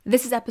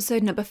This is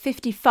episode number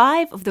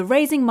 55 of the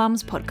Raising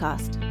Mums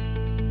podcast.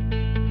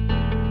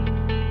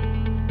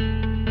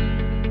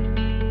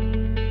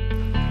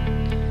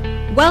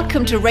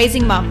 Welcome to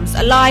Raising Mums,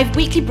 a live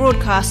weekly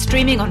broadcast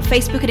streaming on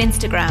Facebook and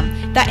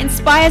Instagram that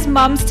inspires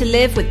mums to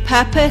live with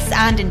purpose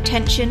and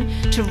intention,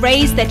 to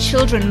raise their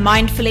children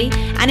mindfully,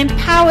 and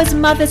empowers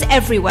mothers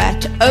everywhere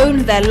to own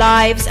their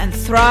lives and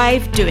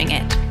thrive doing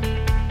it.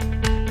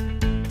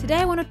 Today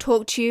I want to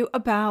talk to you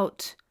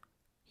about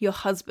your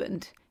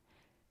husband.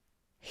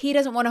 He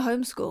doesn't want to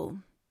homeschool.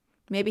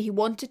 Maybe he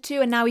wanted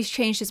to and now he's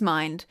changed his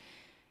mind.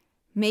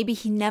 Maybe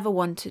he never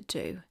wanted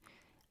to.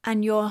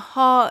 And your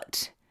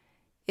heart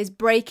is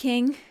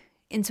breaking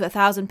into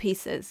 1,000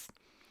 pieces.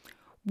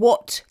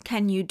 What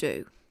can you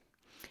do?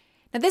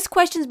 Now this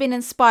question's been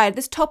inspired,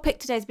 this topic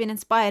today has been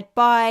inspired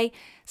by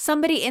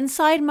somebody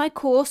inside my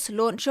course,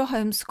 Launch Your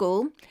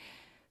Homeschool,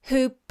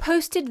 who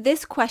posted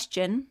this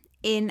question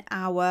in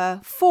our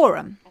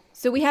forum.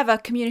 So we have a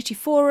community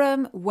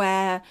forum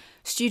where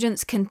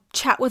students can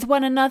chat with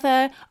one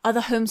another,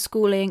 other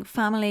homeschooling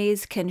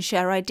families can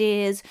share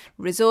ideas,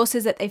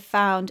 resources that they've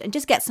found, and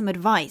just get some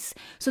advice.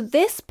 So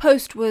this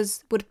post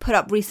was put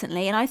up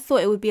recently, and I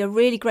thought it would be a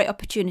really great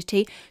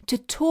opportunity to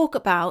talk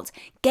about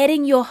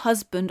getting your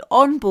husband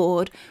on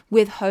board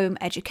with home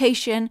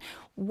education,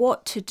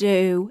 what to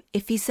do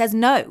if he says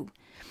no.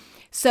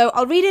 So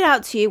I'll read it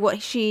out to you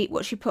what she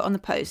put on the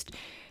post.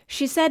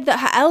 She said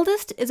that her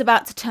eldest is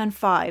about to turn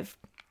 5.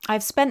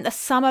 I've spent the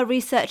summer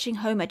researching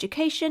home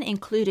education,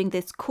 including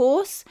this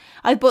course.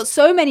 I've bought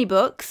so many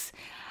books,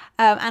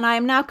 and I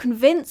am now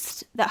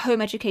convinced that home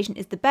education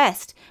is the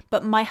best.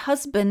 But my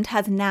husband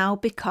has now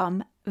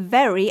become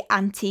very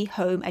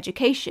anti-home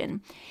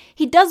education.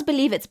 He does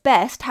believe it's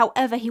best,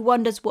 however, he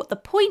wonders what the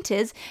point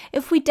is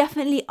if we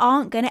definitely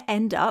aren't going to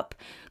end up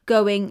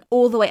going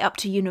all the way up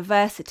to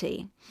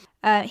university.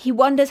 He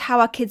wonders how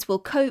our kids will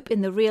cope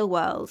in the real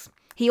world.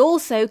 He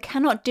also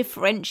cannot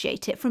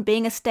differentiate it from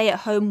being a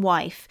stay-at-home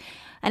wife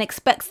and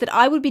expects that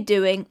I would be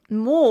doing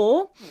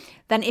more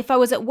than if I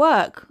was at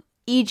work,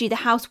 e.g. the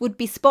house would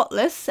be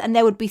spotless and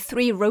there would be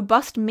 3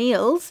 robust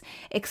meals,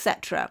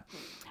 etc.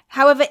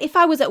 However, if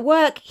I was at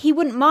work, he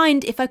wouldn't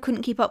mind if I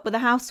couldn't keep up with the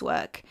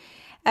housework.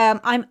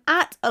 I'm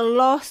at a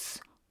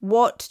loss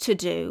what to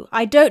do.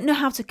 I don't know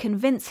how to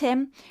convince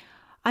him.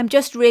 I'm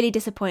just really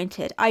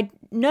disappointed. I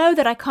know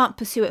that I can't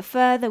pursue it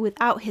further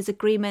without his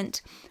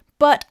agreement,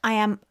 but I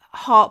am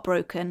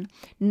heartbroken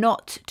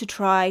not to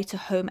try to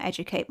home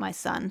educate my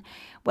son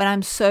when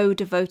I'm so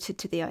devoted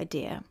to the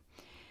idea.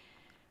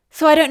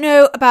 So I don't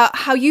know about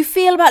how you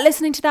feel about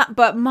listening to that,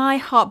 but my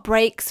heart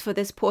breaks for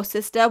this poor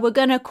sister. We're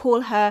going to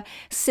call her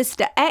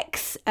Sister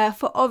X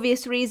for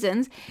obvious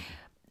reasons.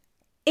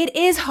 It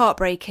is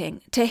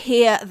heartbreaking to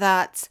hear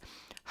that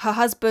her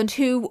husband,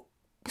 who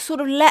sort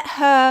of let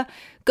her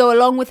go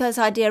along with this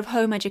idea of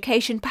home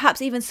education,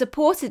 perhaps even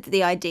supported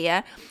the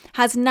idea,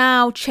 has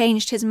now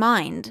changed his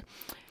mind.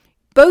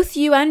 Both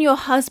you and your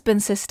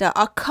husband, sister,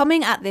 are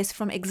coming at this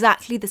from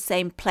exactly the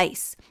same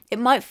place. It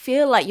might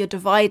feel like you're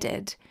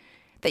divided,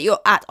 that you're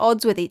at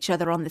odds with each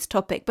other on this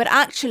topic, but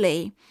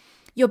actually,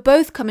 you're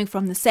both coming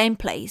from the same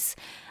place,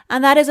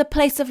 and that is a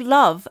place of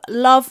love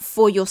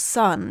for your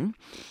son.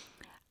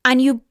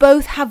 And you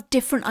both have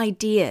different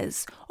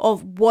ideas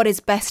of what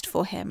is best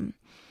for him.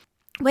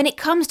 When it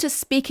comes to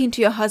speaking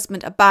to your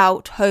husband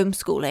about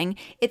homeschooling,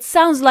 it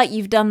sounds like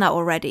you've done that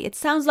already. It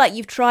sounds like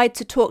you've tried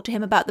to talk to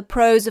him about the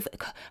pros of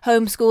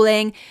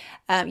homeschooling.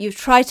 You've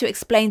tried to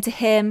explain to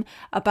him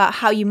about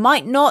how you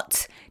might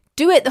not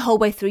do it the whole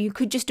way through. You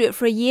could just do it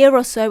for a year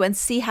or so and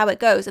see how it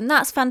goes. And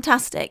that's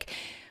fantastic.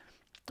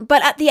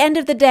 But at the end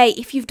of the day,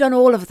 if you've done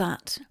all of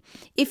that,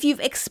 if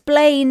you've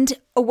explained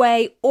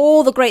away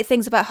all the great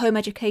things about home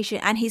education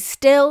and he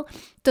still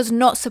does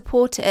not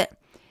support it,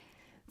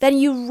 then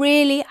you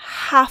really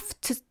have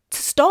to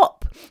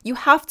stop. You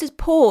have to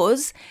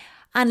pause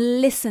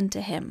and listen to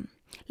him.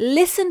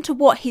 Listen to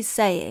what he's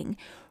saying.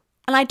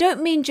 And I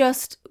don't mean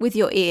just with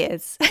your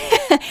ears.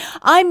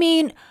 I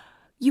mean,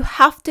 you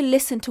have to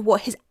listen to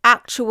what his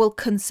actual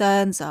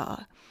concerns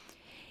are.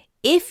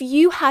 If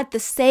you had the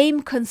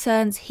same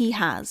concerns he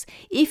has,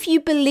 if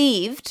you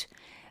believed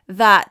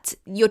that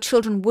your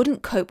children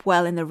wouldn't cope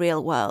well in the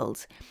real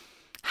world,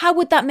 how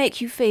would that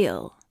make you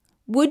feel?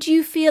 Would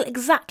you feel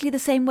exactly the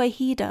same way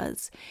he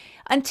does?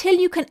 Until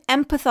you can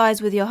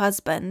empathize with your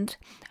husband,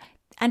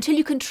 until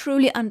you can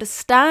truly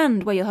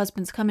understand where your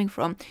husband's coming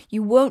from,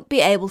 you won't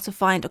be able to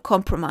find a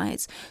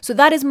compromise. So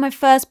that is my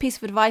first piece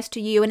of advice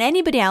to you and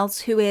anybody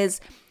else who is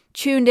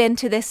tuned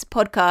into this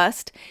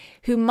podcast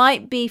who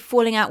might be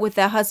falling out with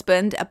their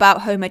husband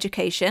about home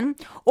education,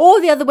 or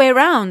the other way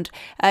around.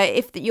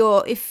 If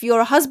you're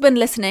a husband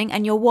listening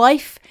and your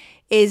wife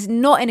is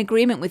not in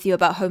agreement with you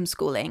about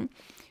homeschooling,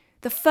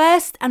 the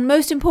first and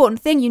most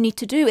important thing you need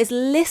to do is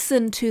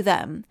listen to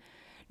them.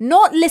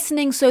 Not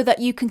listening so that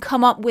you can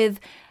come up with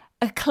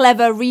a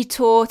clever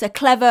retort, a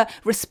clever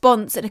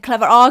response, and a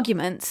clever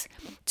argument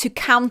to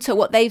counter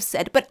what they've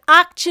said, but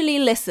actually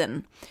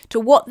listen to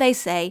what they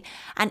say.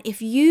 And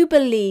if you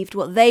believed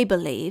what they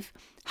believe,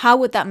 how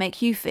would that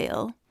make you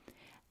feel?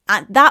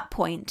 at that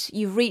point,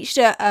 you've reached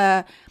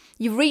a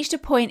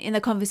point in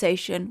the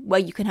conversation where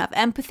you can have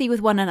empathy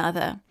with one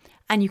another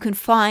and you can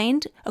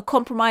find a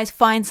compromise,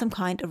 find some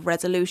kind of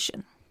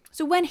resolution.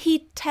 So when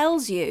he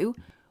tells you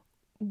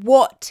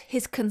what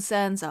his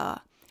concerns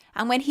are,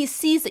 and when he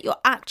sees that you're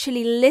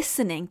actually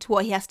listening to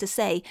what he has to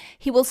say,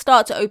 he will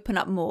start to open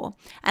up more.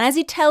 And as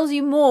he tells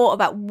you more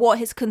about what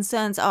his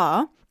concerns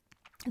are,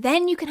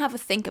 then you can have a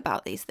think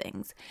about these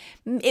things.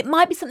 It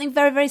might be something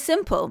very, very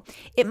simple.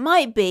 It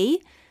might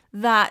be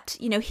that,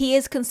 he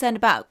is concerned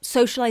about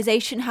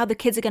socialization, how the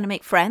kids are going to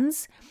make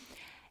friends.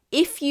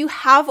 If you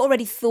have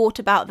already thought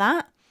about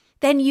that,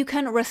 then you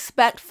can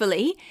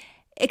respectfully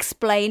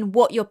explain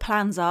what your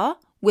plans are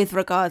with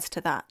regards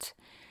to that.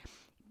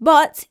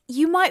 But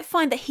you might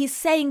find that he's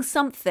saying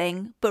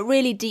something, but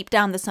really deep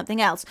down there's something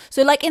else.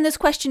 So like in this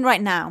question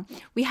right now,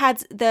 we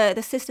had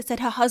the sister said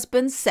her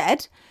husband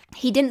said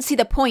he didn't see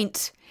the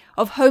point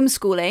of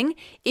homeschooling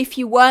if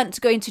you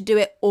weren't going to do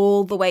it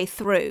all the way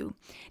through.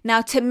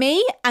 Now, to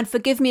me, and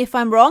forgive me if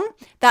I'm wrong,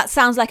 that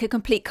sounds like a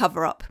complete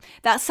cover-up.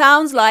 That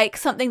sounds like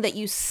something that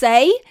you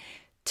say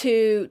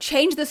to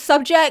change the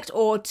subject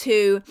or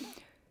to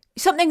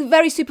something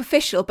very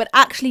superficial, but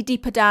actually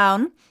deeper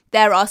down,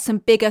 there are some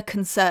bigger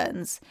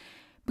concerns.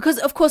 Because,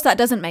 of course, that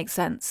doesn't make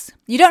sense.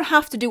 You don't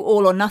have to do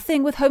all or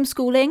nothing with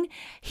homeschooling.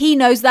 He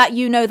knows that,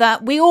 you know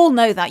that, we all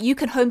know that. You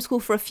can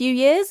homeschool for a few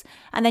years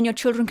and then your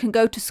children can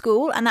go to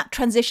school, and that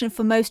transition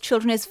for most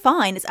children is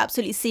fine. It's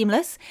absolutely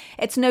seamless.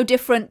 It's no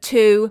different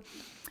to,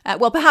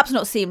 perhaps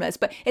not seamless,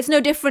 but it's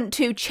no different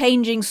to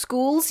changing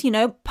schools,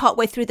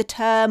 partway through the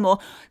term, or,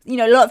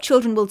 a lot of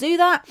children will do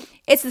that.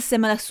 It's a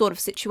similar sort of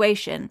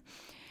situation.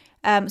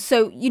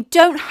 So you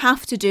don't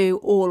have to do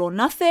all or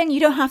nothing. You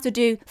don't have to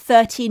do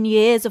 13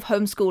 years of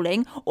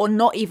homeschooling or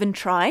not even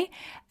try.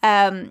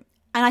 And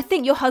I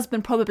think your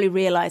husband probably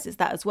realizes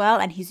that as well.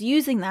 And he's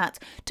using that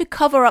to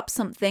cover up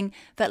something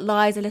that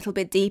lies a little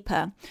bit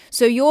deeper.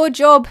 So your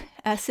job,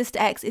 Sister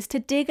X, is to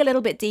dig a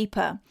little bit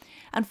deeper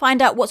and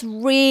find out what's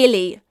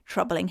really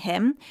troubling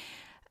him,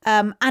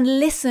 and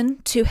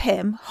listen to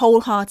him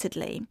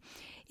wholeheartedly.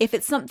 If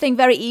it's something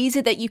very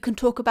easy that you can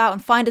talk about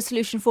and find a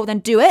solution for, then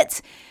do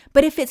it.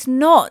 But if it's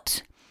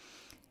not,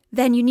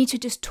 then you need to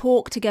just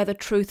talk together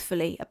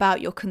truthfully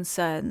about your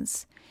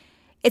concerns.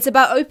 It's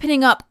about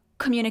opening up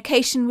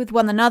communication with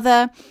one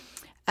another,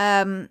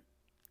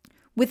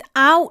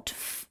 without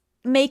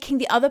making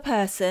the other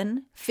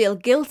person feel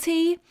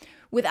guilty,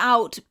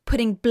 without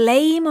putting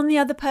blame on the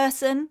other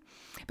person.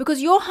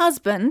 Because your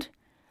husband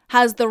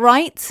has the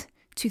right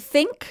to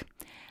think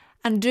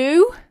and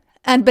do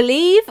and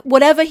believe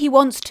whatever he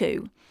wants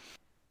to.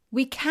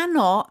 We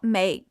cannot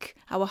make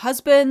our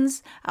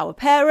husbands, our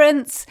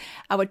parents,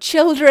 our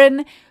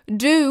children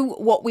do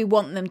what we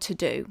want them to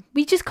do.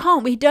 We just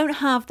can't. We don't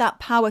have that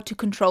power to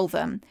control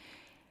them.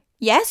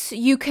 Yes,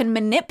 you can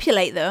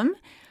manipulate them,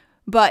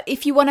 but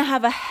if you want to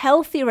have a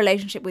healthy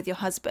relationship with your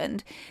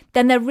husband,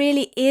 then there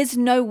really is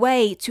no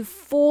way to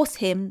force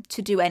him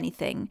to do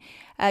anything.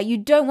 You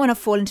don't want to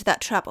fall into that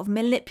trap of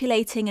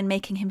manipulating and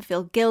making him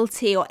feel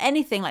guilty or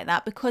anything like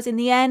that, because in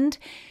the end,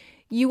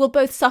 you will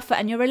both suffer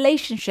and your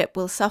relationship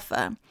will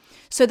suffer.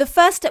 So the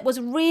first step was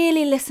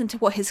really listen to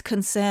what his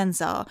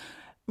concerns are.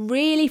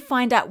 Really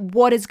find out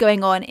what is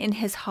going on in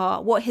his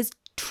heart, what his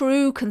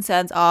true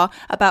concerns are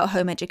about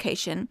home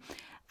education.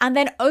 And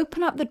then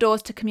open up the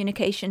doors to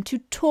communication, to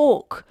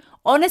talk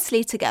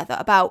honestly together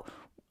about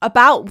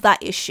that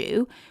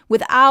issue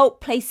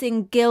without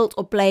placing guilt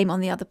or blame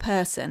on the other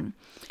person.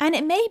 And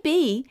it may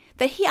be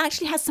that he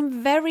actually has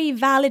some very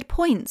valid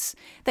points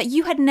that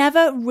you had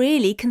never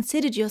really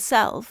considered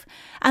yourself.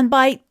 And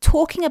by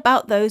talking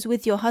about those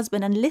with your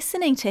husband and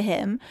listening to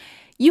him,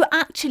 you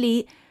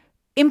actually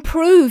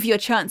improve your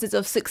chances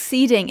of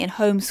succeeding in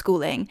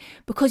homeschooling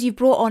because you've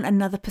brought on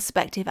another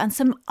perspective and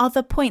some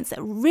other points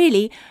that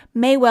really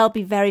may well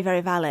be very,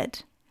 very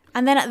valid.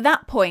 And then at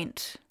that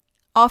point,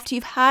 after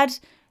you've had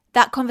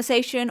that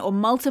conversation or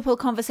multiple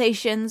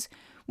conversations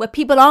where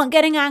people aren't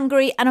getting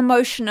angry and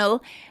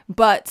emotional,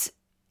 but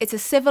it's a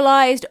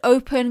civilized,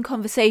 open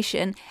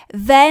conversation,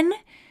 then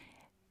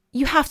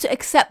you have to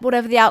accept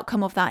whatever the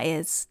outcome of that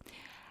is.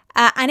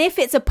 And if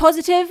it's a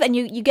positive and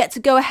you get to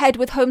go ahead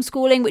with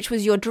homeschooling, which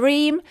was your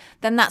dream,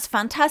 then that's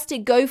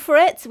fantastic. Go for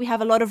it. We have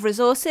a lot of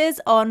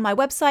resources on my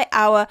website,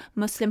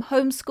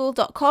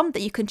 ourmuslimhomeschool.com,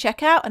 that you can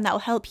check out, and that will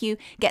help you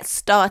get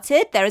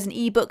started. There is an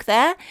ebook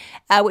there,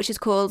 which is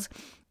called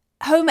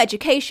Home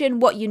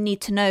Education, What You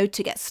Need to Know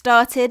to Get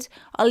Started.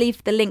 I'll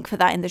leave the link for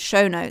that in the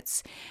show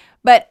notes.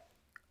 But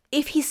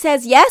if he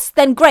says yes,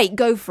 then great,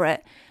 go for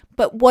it.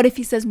 But what if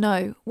he says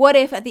no? What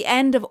if at the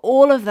end of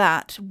all of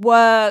that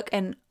work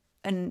and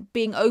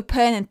being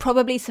open and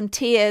probably some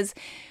tears,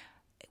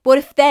 what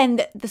if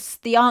then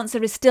the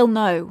answer is still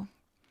no?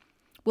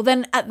 Well,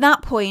 then at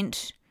that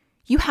point,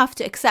 you have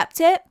to accept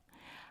it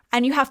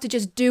and you have to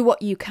just do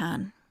what you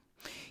can.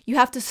 You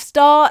have to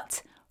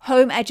start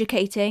home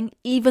educating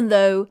even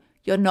though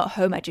you're not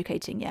home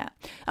educating yet.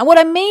 And what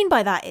I mean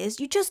by that is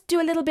you just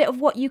do a little bit of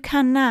what you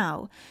can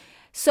now.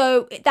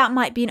 So that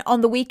might be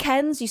on the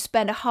weekends, you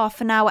spend a half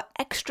an hour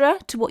extra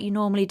to what you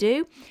normally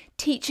do,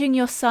 teaching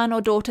your son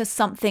or daughter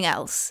something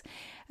else.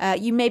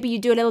 You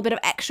do a little bit of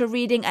extra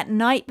reading at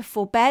night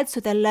before bed, so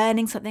they're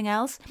learning something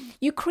else.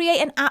 You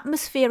create an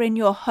atmosphere in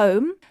your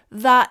home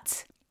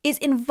that is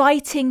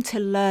inviting to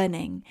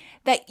learning,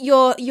 that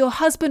your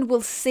husband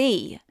will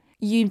see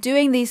you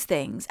doing these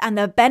things and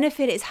the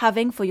benefit it's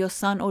having for your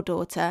son or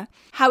daughter,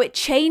 how it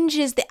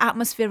changes the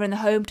atmosphere in the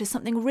home to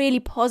something really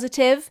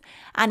positive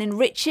and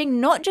enriching,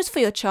 not just for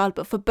your child,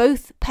 but for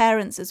both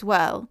parents as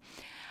well.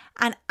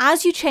 And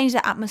as you change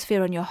the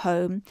atmosphere in your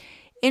home,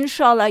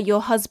 inshallah,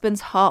 your husband's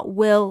heart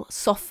will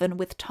soften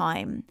with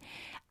time.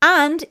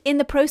 And in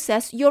the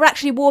process, you're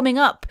actually warming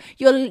up.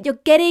 You're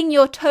getting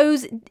your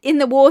toes in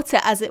the water,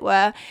 as it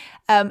were,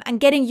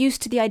 and getting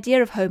used to the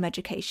idea of home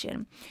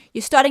education.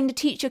 You're starting to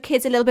teach your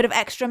kids a little bit of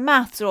extra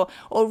maths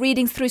or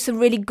reading through some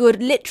really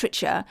good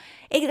literature.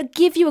 It'll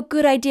give you a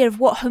good idea of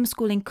what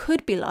homeschooling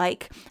could be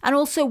like, and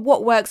also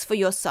what works for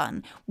your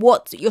son,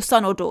 what your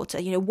son or daughter,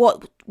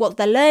 what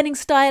their learning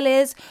style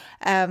is,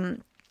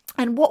 and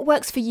what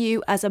works for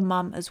you as a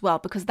mum as well,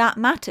 because that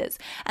matters.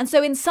 And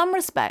so in some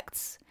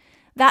respects,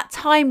 that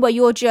time where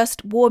you're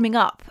just warming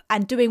up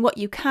and doing what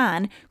you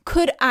can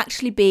could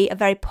actually be a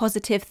very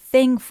positive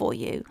thing for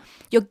you.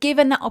 You're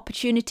given that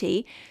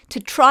opportunity to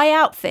try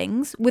out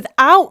things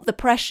without the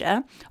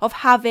pressure of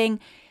having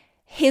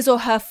his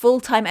or her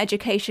full-time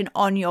education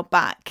on your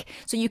back.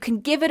 So you can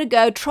give it a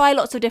go, try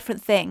lots of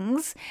different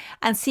things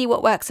and see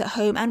what works at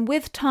home. And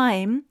with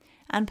time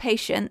and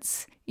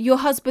patience, your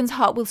husband's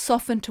heart will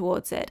soften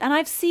towards it. And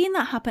I've seen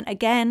that happen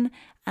again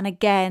and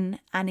again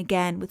and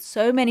again with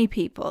so many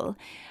people.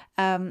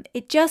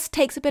 It just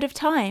takes a bit of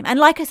time. And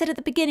like I said at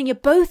the beginning, you're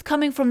both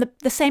coming from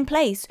the same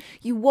place.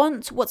 You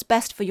want what's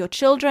best for your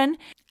children.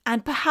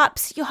 And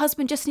perhaps your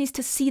husband just needs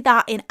to see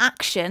that in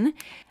action.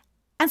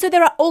 And so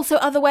there are also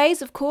other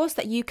ways, of course,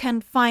 that you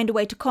can find a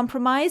way to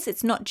compromise.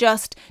 It's not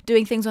just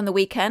doing things on the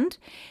weekend.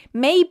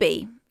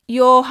 Maybe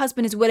your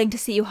husband is willing to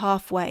see you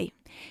halfway.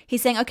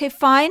 He's saying, okay,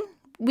 fine,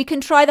 we can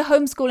try the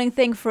homeschooling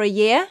thing for a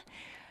year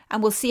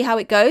and we'll see how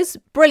it goes.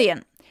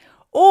 Brilliant.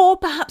 Or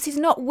perhaps he's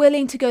not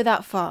willing to go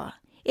that far.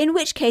 In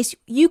which case,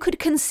 you could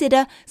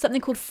consider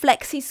something called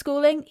flexi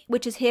schooling,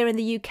 which is here in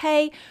the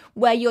UK,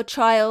 where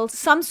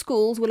some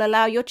schools will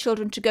allow your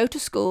children to go to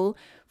school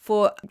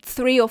for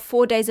 3 or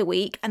 4 days a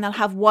week, and they'll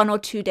have 1 or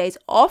 2 days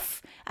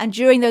off. And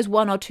during those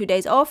 1 or 2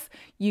 days off,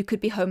 you could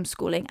be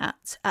homeschooling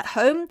at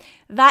home.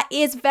 That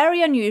is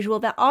very unusual.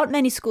 There aren't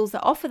many schools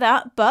that offer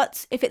that,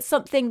 but if it's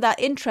something that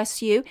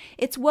interests you,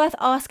 it's worth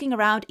asking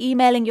around,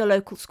 emailing your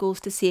local schools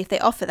to see if they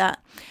offer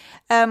that.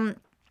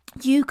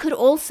 You could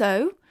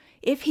also,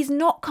 if he's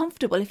not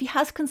comfortable, if he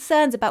has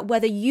concerns about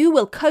whether you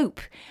will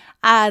cope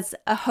as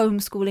a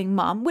homeschooling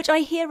mum, which I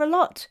hear a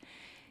lot,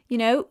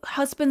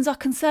 husbands are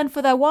concerned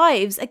for their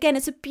wives. Again,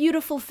 it's a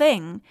beautiful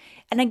thing.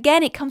 And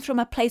again, it comes from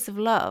a place of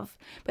love,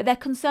 but they're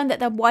concerned that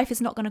their wife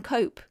is not going to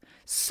cope.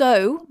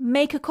 So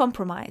make a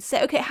compromise.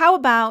 Say, okay, how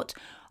about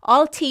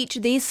I'll teach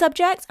these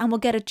subjects and we'll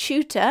get a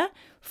tutor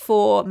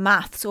for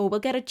maths, or we'll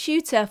get a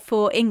tutor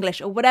for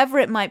English, or whatever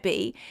it might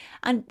be.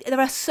 And there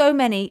are so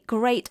many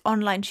great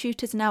online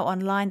tutors now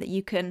online that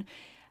you can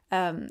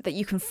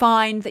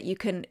find, that you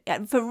can,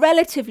 for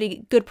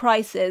relatively good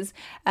prices,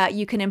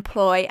 you can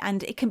employ,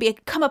 and it can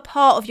become a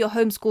part of your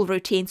homeschool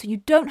routine, so you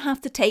don't have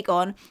to take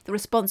on the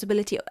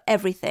responsibility of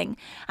everything.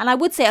 And I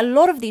would say a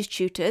lot of these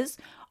tutors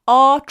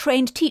are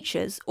trained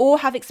teachers or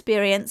have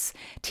experience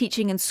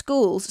teaching in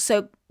schools.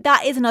 So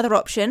that is another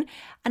option,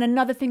 and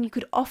another thing you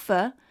could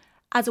offer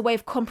as a way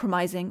of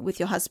compromising with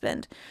your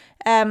husband.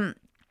 And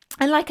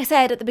like I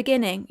said at the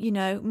beginning,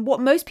 what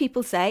most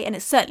people say, and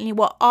it's certainly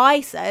what I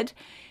said,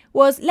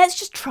 was let's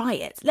just try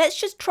it. Let's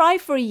just try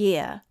for a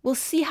year. We'll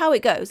see how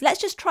it goes.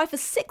 Let's just try for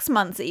 6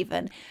 months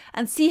even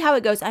and see how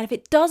it goes. And if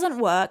it doesn't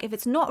work, if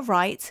it's not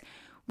right,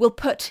 we'll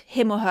put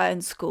him or her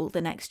in school the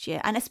next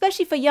year. And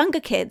especially for younger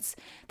kids,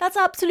 that's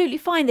absolutely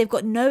fine. They've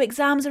got no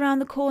exams around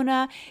the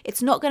corner.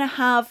 It's not going to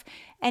have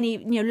any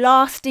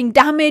lasting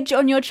damage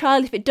on your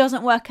child if it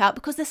doesn't work out,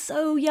 because they're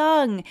so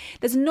young.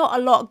 There's not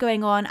a lot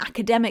going on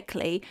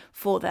academically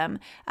for them.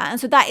 And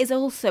so that is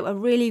also a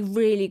really,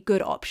 really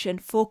good option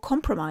for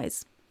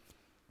compromise.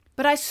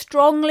 But I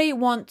strongly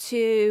want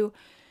to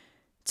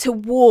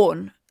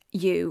warn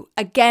you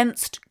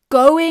against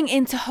going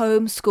into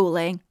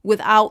homeschooling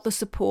without the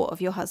support of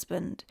your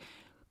husband,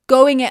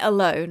 going it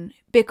alone,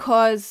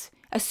 because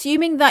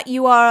assuming that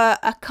you are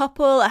a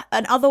couple,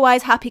 an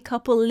otherwise happy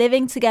couple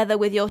living together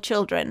with your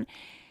children,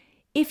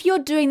 if you're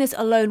doing this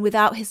alone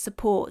without his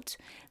support,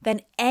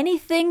 then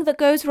anything that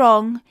goes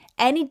wrong,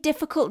 any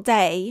difficult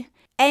day,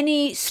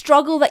 any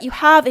struggle that you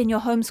have in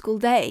your homeschool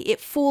day, it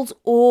falls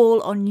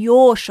all on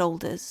your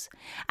shoulders.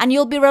 And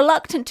you'll be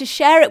reluctant to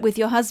share it with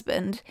your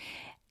husband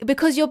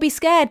because you'll be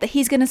scared that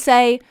he's going to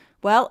say,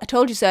 well, I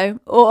told you so,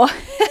 or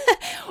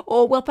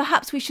well,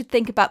 perhaps we should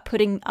think about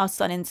putting our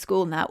son in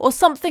school now, or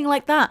something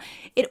like that.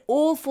 It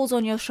all falls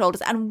on your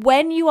shoulders. And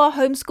when you are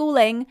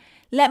homeschooling,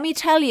 let me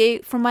tell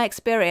you from my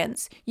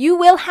experience, you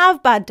will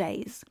have bad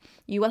days.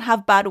 You will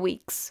have bad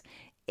weeks.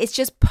 It's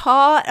just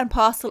part and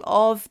parcel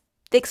of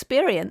the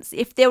experience.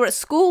 If they were at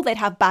school, they'd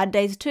have bad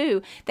days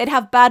too. They'd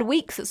have bad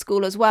weeks at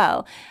school as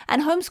well.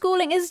 And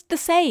homeschooling is the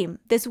same.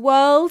 This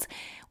world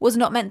was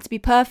not meant to be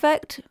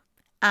perfect,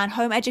 and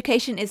home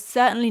education is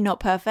certainly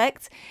not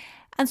perfect.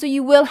 And so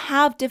you will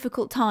have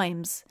difficult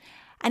times.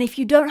 And if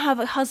you don't have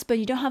a husband,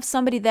 you don't have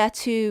somebody there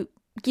to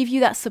give you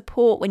that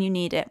support when you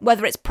need it,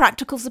 whether it's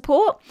practical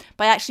support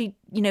by actually,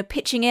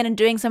 pitching in and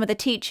doing some of the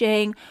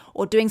teaching,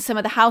 or doing some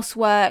of the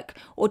housework,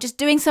 or just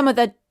doing some of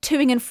the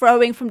toing and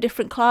froing from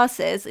different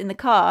classes in the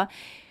car,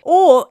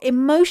 or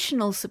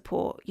emotional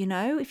support.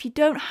 If you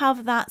don't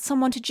have that,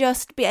 someone to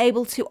just be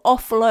able to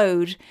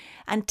offload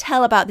and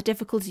tell about the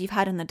difficulties you've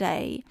had in the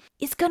day,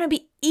 it's going to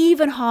be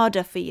even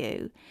harder for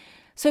you.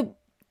 So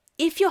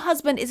if your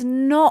husband is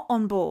not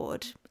on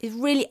board, is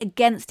really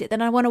against it,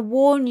 then I want to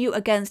warn you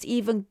against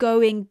even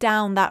going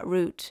down that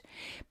route,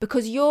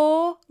 because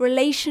your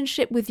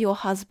relationship with your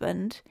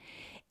husband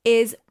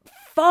is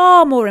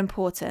far more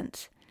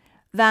important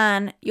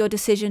than your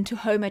decision to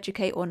home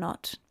educate or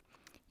not.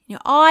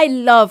 I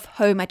love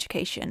home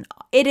education.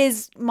 It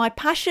is my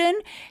passion.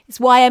 It's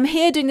why I'm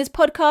here doing this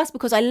podcast,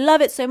 because I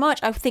love it so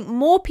much. I think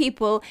more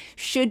people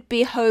should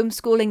be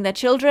homeschooling their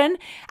children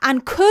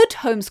and could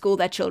homeschool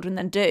their children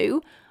than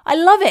do. I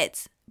love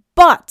it,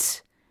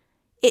 but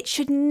it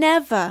should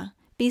never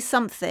be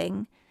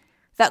something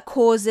that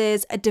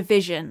causes a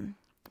division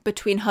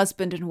between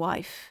husband and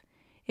wife.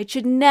 It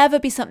should never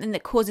be something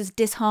that causes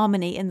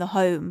disharmony in the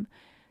home.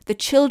 The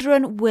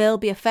children will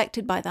be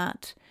affected by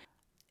that.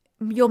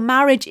 Your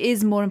marriage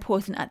is more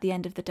important at the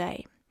end of the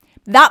day.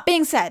 That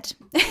being said,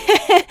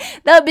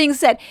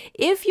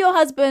 if your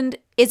husband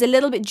is a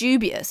little bit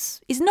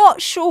dubious, he's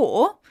not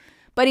sure,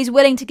 but he's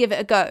willing to give it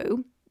a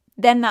go,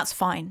 then that's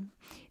fine.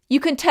 You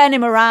can turn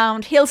him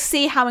around. He'll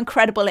see how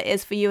incredible it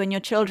is for you and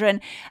your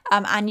children.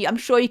 And I'm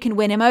sure you can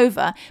win him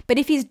over. But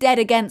if he's dead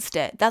against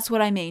it, that's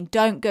what I mean.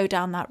 Don't go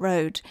down that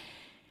road.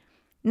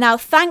 Now,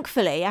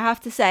 thankfully, I have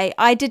to say,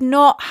 I did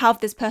not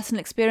have this personal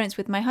experience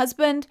with my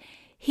husband.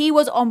 He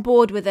was on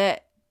board with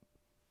it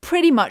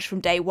pretty much from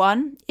day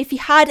one. If he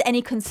had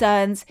any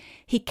concerns,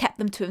 he kept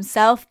them to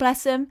himself,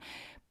 bless him.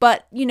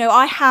 But,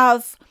 I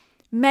have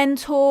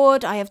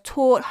mentored, I have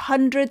taught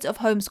hundreds of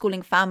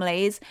homeschooling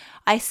families.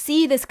 I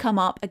see this come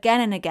up again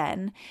and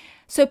again.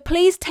 So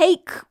please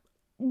take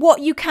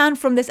what you can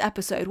from this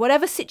episode,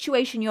 whatever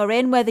situation you're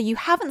in, whether you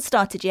haven't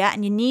started yet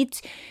and you need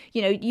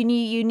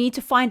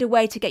to find a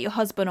way to get your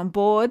husband on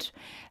board,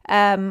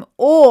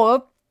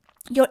 or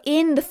you're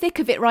in the thick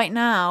of it right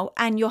now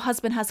and your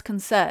husband has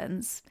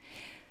concerns,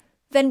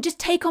 then just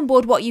take on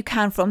board what you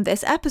can from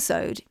this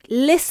episode.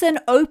 Listen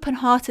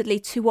open-heartedly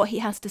to what he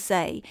has to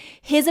say.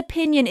 His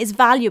opinion is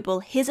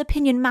valuable. His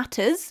opinion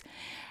matters.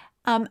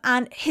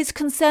 And his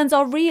concerns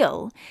are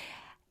real.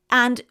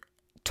 And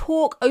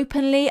talk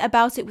openly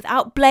about it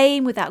without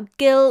blame, without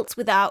guilt,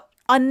 without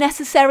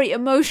unnecessary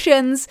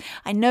emotions.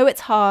 I know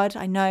it's hard,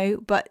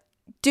 but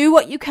do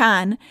what you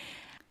can.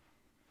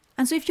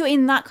 And so if you're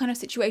in that kind of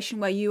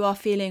situation where you are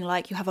feeling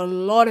like you have a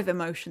lot of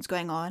emotions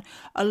going on,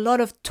 a lot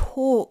of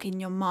talk in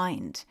your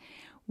mind,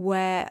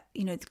 where,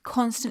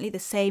 constantly the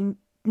same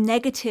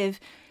negative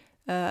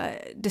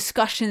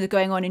discussions are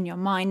going on in your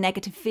mind,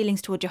 negative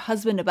feelings toward your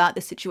husband about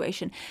the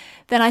situation,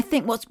 then I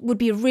think what would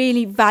be a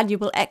really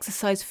valuable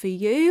exercise for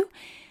you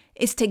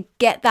is to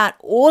get that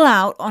all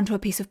out onto a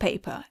piece of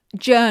paper.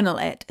 Journal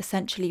it,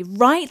 essentially.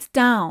 Write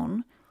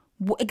down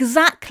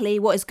exactly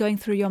what is going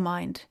through your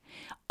mind,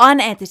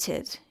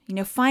 unedited.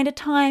 Find a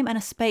time and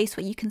a space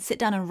where you can sit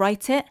down and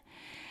write it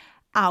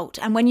out.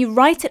 And when you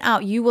write it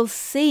out, you will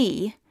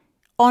see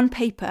on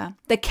paper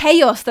the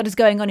chaos that is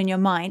going on in your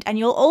mind. And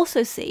you'll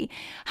also see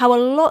how a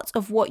lot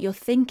of what you're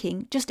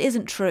thinking just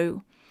isn't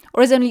true,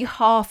 or is only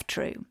half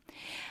true.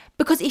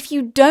 Because if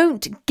you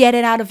don't get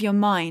it out of your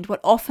mind, what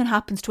often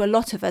happens to a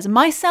lot of us,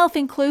 myself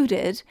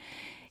included,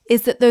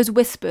 is that those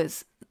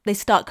whispers, they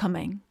start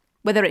coming.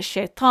 Whether it's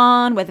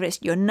shaitan, whether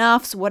it's your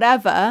nafs,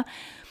 whatever,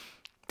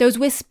 those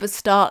whispers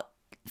start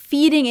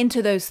feeding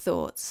into those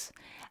thoughts,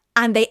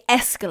 and they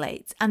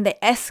escalate and they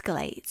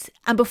escalate.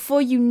 And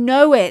before you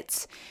know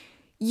it,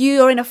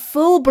 you're in a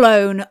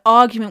full-blown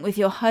argument with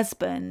your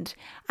husband,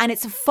 and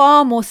it's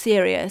far more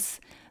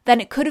serious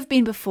than it could have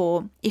been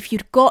before if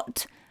you'd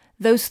got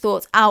those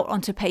thoughts out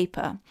onto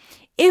paper.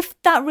 If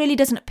that really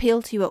doesn't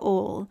appeal to you at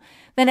all,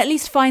 then at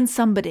least find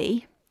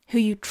somebody who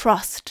you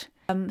trust,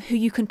 who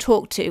you can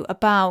talk to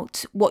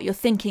about what you're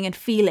thinking and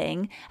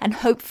feeling, and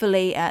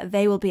hopefully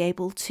they will be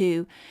able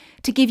to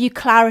give you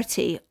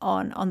clarity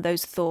on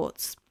those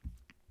thoughts.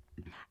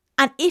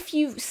 And if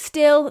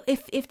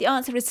the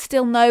answer is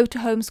still no to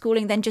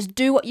homeschooling, then just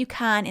do what you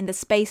can in the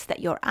space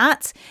that you're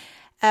at,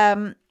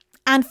 and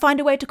find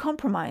a way to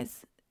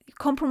compromise.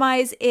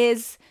 Compromise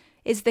is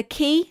the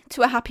key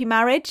to a happy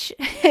marriage.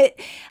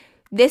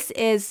 This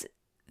is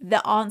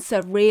the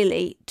answer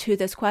really to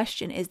this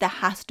question, is there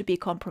has to be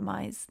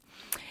compromise.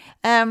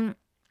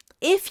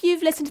 If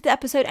you've listened to the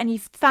episode and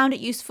you've found it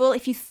useful,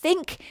 if you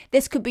think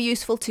this could be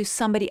useful to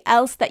somebody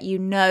else that you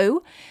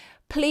know,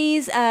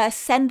 please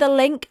send the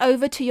link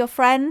over to your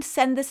friend.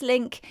 Send this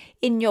link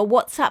in your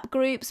WhatsApp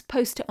groups,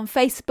 post it on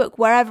Facebook,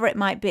 wherever it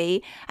might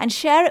be, and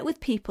share it with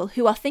people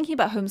who are thinking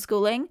about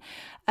homeschooling,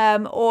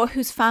 or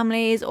whose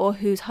families or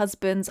whose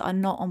husbands are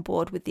not on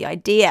board with the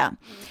idea.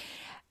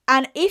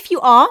 And if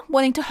you are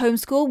wanting to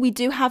homeschool, we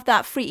do have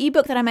that free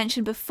ebook that I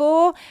mentioned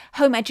before,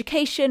 Home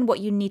Education, What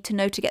You Need to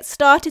Know to Get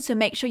Started. So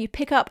make sure you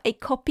pick up a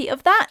copy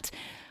of that.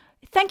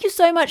 Thank you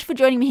so much for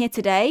joining me here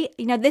today.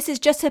 This is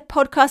just a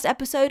podcast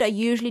episode. I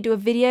usually do a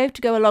video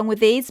to go along with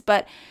these,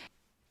 but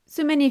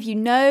so many of you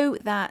know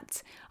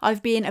that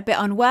I've been a bit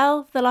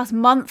unwell the last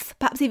month,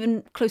 perhaps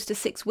even close to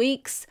 6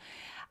 weeks.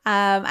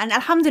 And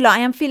alhamdulillah, I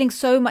am feeling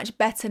so much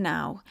better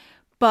now.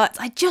 But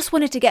I just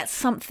wanted to get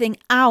something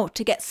out,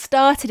 to get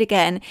started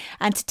again,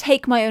 and to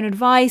take my own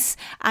advice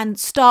and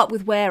start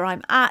with where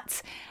I'm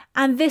at.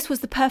 And this was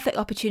the perfect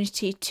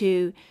opportunity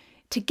to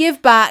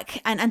give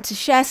back and to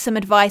share some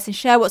advice and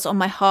share what's on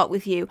my heart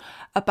with you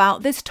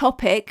about this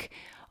topic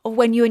of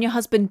when you and your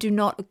husband do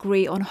not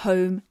agree on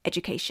home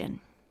education.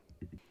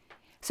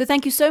 So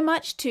thank you so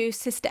much to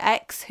Sister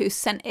X, who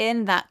sent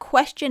in that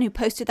question, who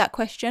posted that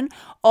question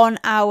on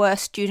our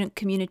student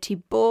community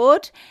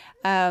board.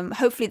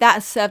 Hopefully that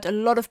has served a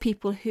lot of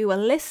people who are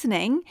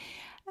listening.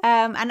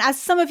 And as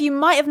some of you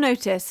might have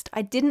noticed,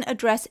 I didn't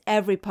address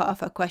every part of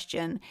her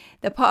question.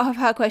 The part of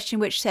her question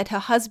which said her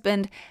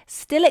husband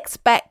still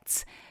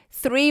expects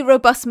 3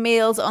 robust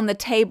meals on the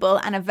table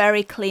and a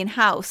very clean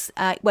house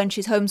when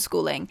she's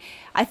homeschooling.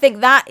 I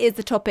think that is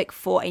the topic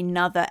for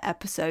another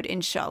episode,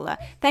 inshallah.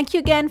 Thank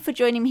you again for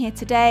joining me here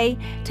today.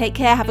 Take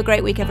care. Have a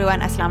great week, everyone.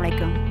 Assalamu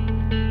alaikum.